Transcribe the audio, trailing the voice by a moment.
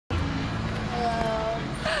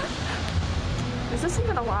Is this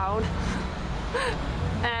even allowed?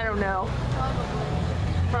 I don't know.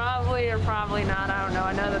 Probably or probably not. I don't know.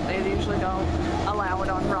 I know that they usually don't allow it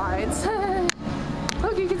on rides.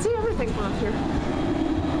 Look, you can see everything from up here.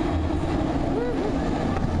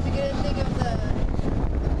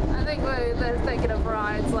 I think they're thinking of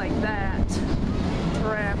rides like that.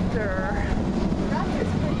 Raptor.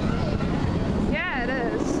 Raptor's pretty big. Yeah, it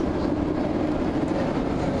is.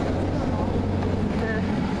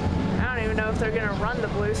 I don't even know if they're gonna run the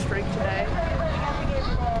blue streak today.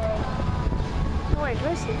 Oh, wait, do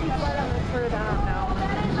I see people out on the fruit? I don't know.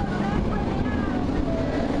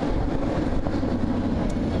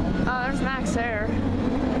 Oh, there's Max there.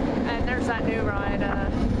 And there's that new ride,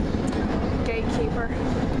 Gatekeeper.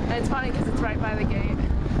 And it's funny because it's right by the gate.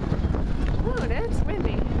 Ooh, it's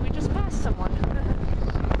windy. We just passed someone.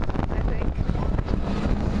 I think.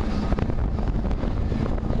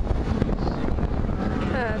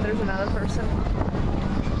 There's another person.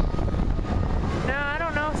 No, I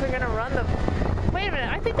don't know if they're gonna run the... Wait a minute,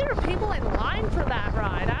 I think there were people in line for that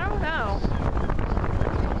ride. I don't know.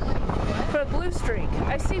 For the blue streak.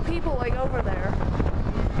 I see people like over there.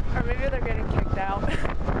 Or maybe they're getting kicked out.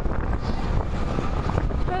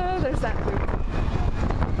 Oh, there's that loop.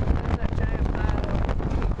 There's that giant pile of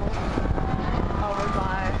people over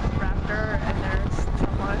by Raptor, and there's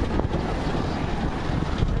someone.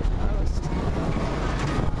 There's Post.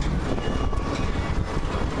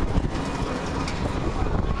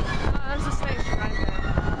 Oh, there's a station right there.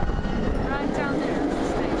 Right down there is the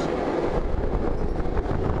station.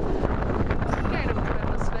 Okay, I'm doing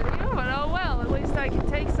this video, but oh well, at least I can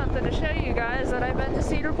take something to show you guys that I've been to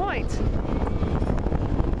Cedar Point.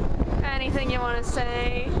 Anything you want to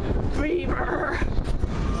say? Bieber!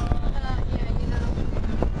 Yeah, you know,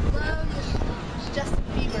 love Justin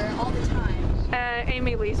Bieber all the time.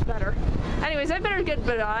 Amy Lee's better. Anyways, I better get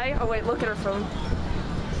goodbye. Oh wait, look at her phone.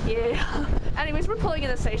 Yeah. Anyways, we're pulling in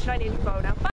the station. I need to go now. Bye.